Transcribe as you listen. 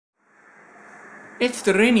It's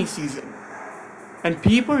the rainy season, and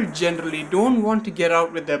people generally don't want to get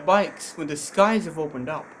out with their bikes when the skies have opened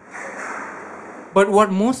up. But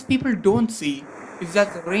what most people don't see is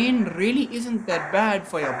that the rain really isn't that bad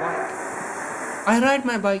for your bike. I ride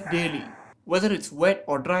my bike daily, whether it's wet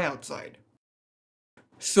or dry outside.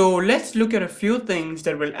 So let's look at a few things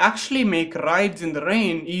that will actually make rides in the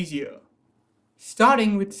rain easier.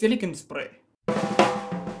 Starting with silicone spray.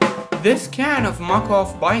 This can of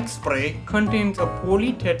Muc-off bike spray contains a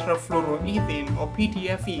poly-fluro-ethane or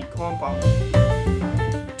PTFE compound.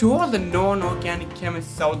 To all the non-organic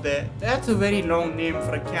chemists out there, that's a very long name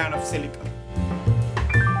for a can of silica.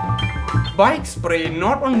 Bike spray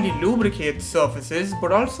not only lubricates surfaces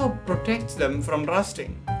but also protects them from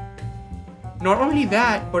rusting. Not only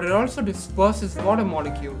that, but it also disperses water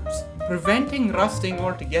molecules, preventing rusting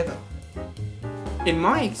altogether. In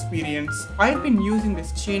my experience, I've been using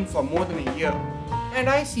this chain for more than a year, and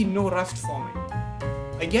I see no rust forming.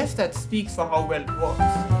 I guess that speaks for how well it works.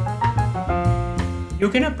 You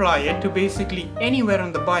can apply it to basically anywhere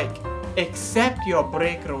on the bike, except your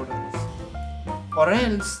brake rotors. Or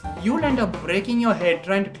else, you'll end up breaking your head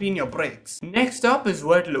trying to clean your brakes. Next up is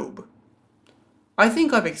wet lube. I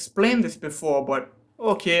think I've explained this before, but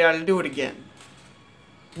okay, I'll do it again.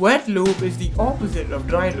 Wet lube is the opposite of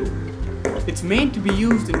dry lube. It's made to be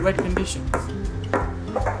used in wet conditions.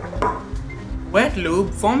 Wet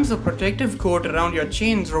lube forms a protective coat around your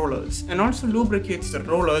chain's rollers and also lubricates the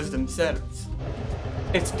rollers themselves.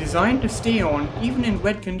 It's designed to stay on even in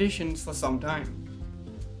wet conditions for some time.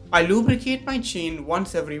 I lubricate my chain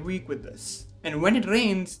once every week with this, and when it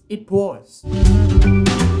rains, it pours.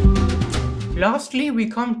 Lastly, we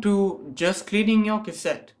come to just cleaning your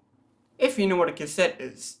cassette, if you know what a cassette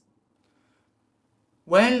is.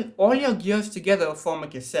 Well, all your gears together form a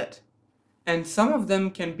cassette, and some of them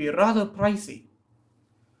can be rather pricey.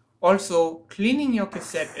 Also, cleaning your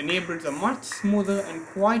cassette enables a much smoother and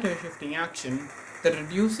quieter shifting action that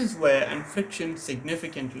reduces wear and friction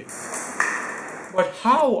significantly. But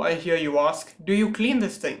how, I hear you ask, do you clean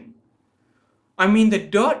this thing? I mean, the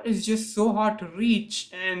dirt is just so hard to reach,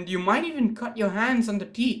 and you might even cut your hands on the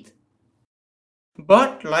teeth.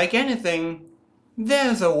 But like anything,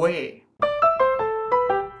 there's a way.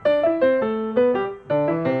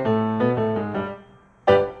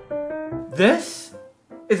 This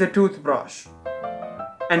is a toothbrush,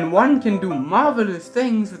 and one can do marvelous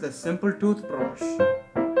things with a simple toothbrush,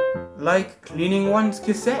 like cleaning one's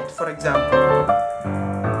cassette, for example.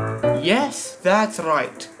 Yes, that's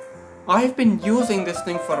right. I've been using this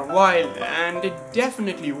thing for a while and it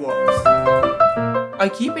definitely works. I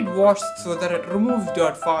keep it washed so that it removes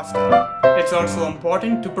dirt faster. It's also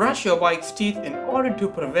important to brush your bike's teeth in order to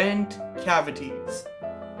prevent cavities.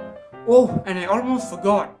 Oh, and I almost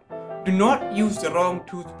forgot. Do not use the wrong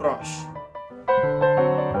toothbrush.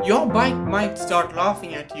 Your bike might start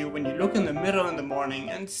laughing at you when you look in the mirror in the morning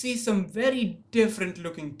and see some very different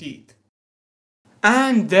looking teeth.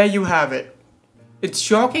 And there you have it. It's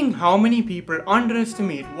shocking how many people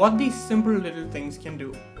underestimate what these simple little things can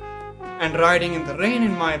do. And riding in the rain,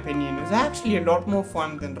 in my opinion, is actually a lot more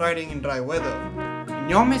fun than riding in dry weather. And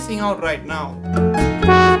you're missing out right now.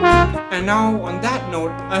 And now, on that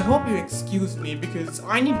note, I hope you excuse me because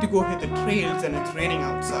I need to go hit the trails and it's raining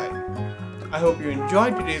outside. I hope you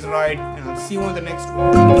enjoyed today's ride and I'll see you on the next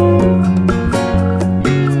one.